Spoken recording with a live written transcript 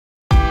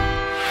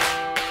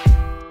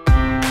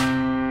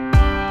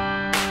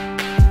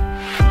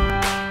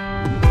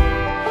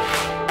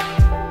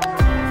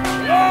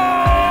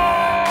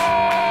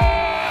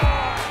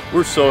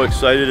We're so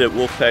excited at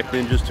Wolfpack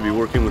Ninjas to be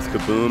working with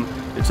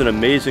KABOOM. It's an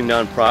amazing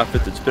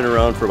nonprofit that's been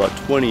around for about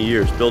 20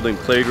 years, building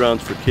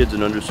playgrounds for kids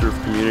in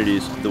underserved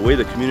communities. The way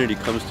the community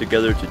comes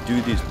together to do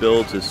these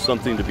builds is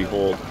something to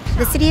behold.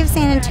 The city of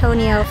San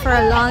Antonio for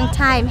a long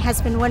time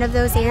has been one of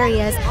those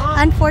areas,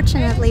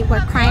 unfortunately,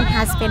 where crime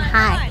has been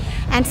high.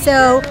 And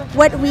so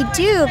what we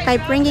do by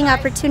bringing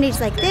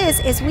opportunities like this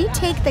is we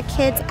take the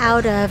kids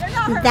out of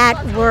that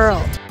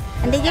world.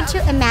 And they get to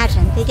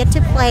imagine, they get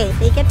to play,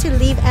 they get to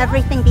leave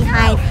everything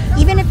behind,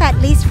 even if at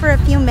least for a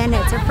few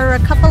minutes or for a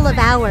couple of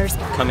hours.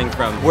 Coming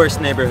from worse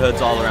neighborhoods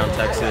all around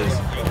Texas,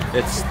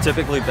 it's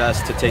typically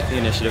best to take the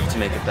initiative to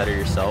make it better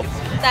yourself.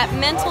 That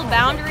mental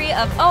boundary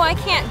of, oh, I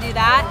can't do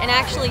that, and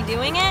actually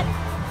doing it,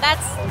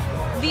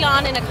 that's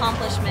beyond an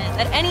accomplishment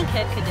that any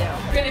kid could do.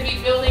 We're going to be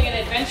building an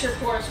adventure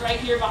course right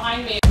here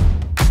behind me.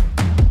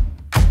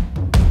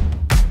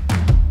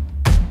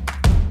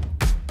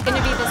 It's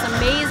going to be this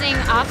amazing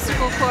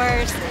obstacle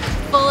course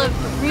full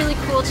of really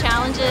cool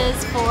challenges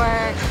for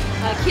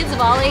kids of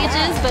all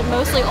ages, but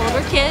mostly older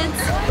kids.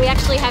 We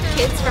actually have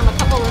kids from a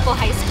couple local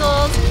high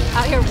schools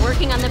out here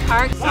working on the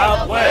park.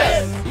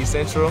 Southwest, East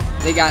Central.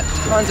 They got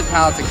tons of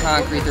pallets of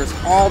concrete. There's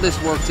all this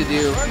work to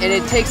do, and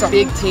it takes a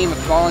big team of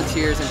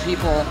volunteers and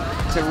people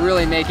to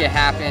really make it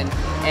happen.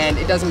 And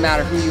it doesn't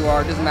matter who you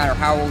are, it doesn't matter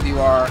how old you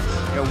are,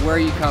 where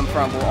you come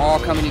from. We're all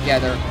coming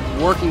together,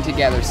 working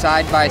together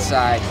side by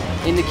side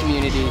in the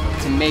community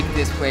to make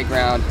this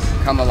playground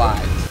come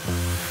alive.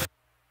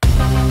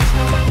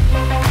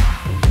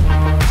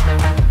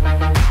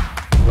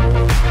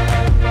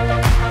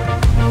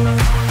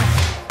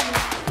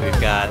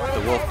 We've got the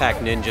Wolfpack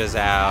Ninjas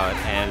out,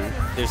 and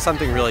there's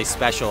something really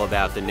special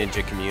about the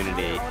ninja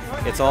community.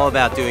 It's all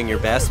about doing your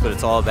best, but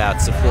it's all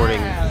about supporting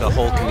the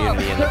whole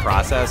community in the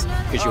process,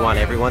 because you want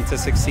everyone to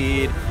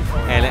succeed.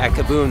 And at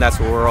KABOOM, that's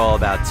what we're all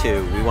about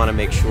too. We want to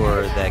make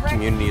sure that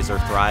communities are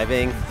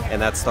thriving,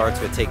 and that starts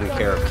with taking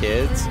care of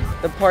kids.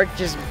 The park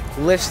just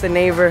lifts the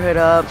neighborhood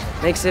up,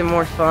 makes it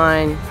more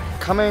fun.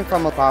 Coming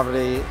from a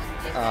poverty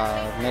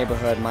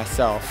neighborhood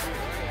myself,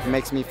 it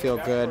makes me feel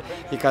good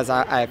because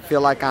I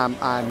feel like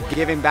I'm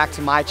giving back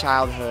to my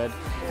childhood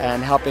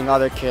and helping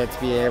other kids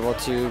be able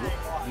to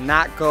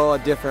not go a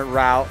different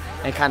route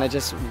and kind of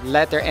just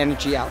let their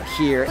energy out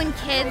here. When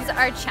kids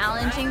are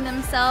challenging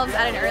themselves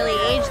at an early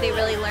age, they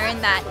really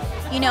learn that,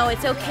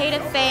 it's okay to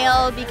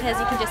fail because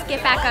you can just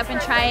get back up and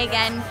try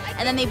again.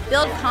 And then they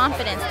build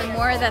confidence. The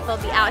more that they'll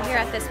be out here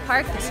at this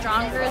park, the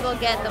stronger they'll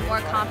get, the more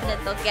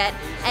confident they'll get.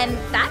 And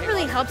that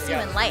really helps you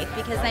in life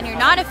because then you're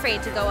not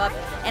afraid to go up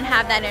and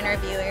have that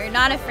interview. You're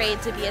not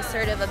afraid to be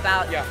assertive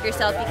about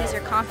yourself because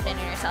you're confident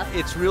in yourself.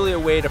 It's really a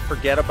way to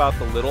forget about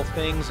the little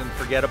things and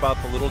forget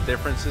about the little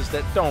differences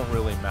that don't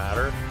really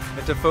matter,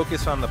 and to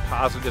focus on the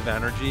positive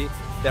energy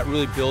that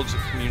really builds the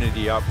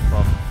community up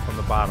from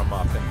the bottom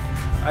up.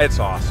 And it's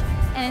awesome.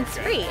 And it's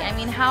free. I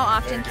mean, how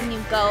often can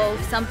you go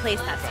someplace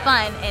that's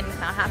fun and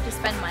not have to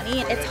spend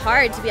money? It's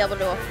hard to be able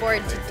to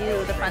afford to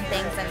do the fun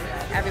things, and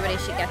everybody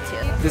should get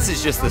to. This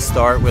is just the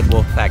start with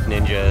Wolfpack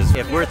Ninjas.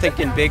 If we're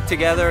thinking big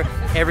together,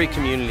 every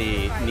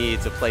community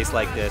needs a place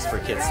like this for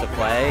kids to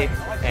play,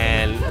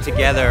 and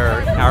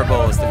together our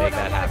goal is to make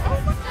that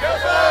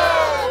happen.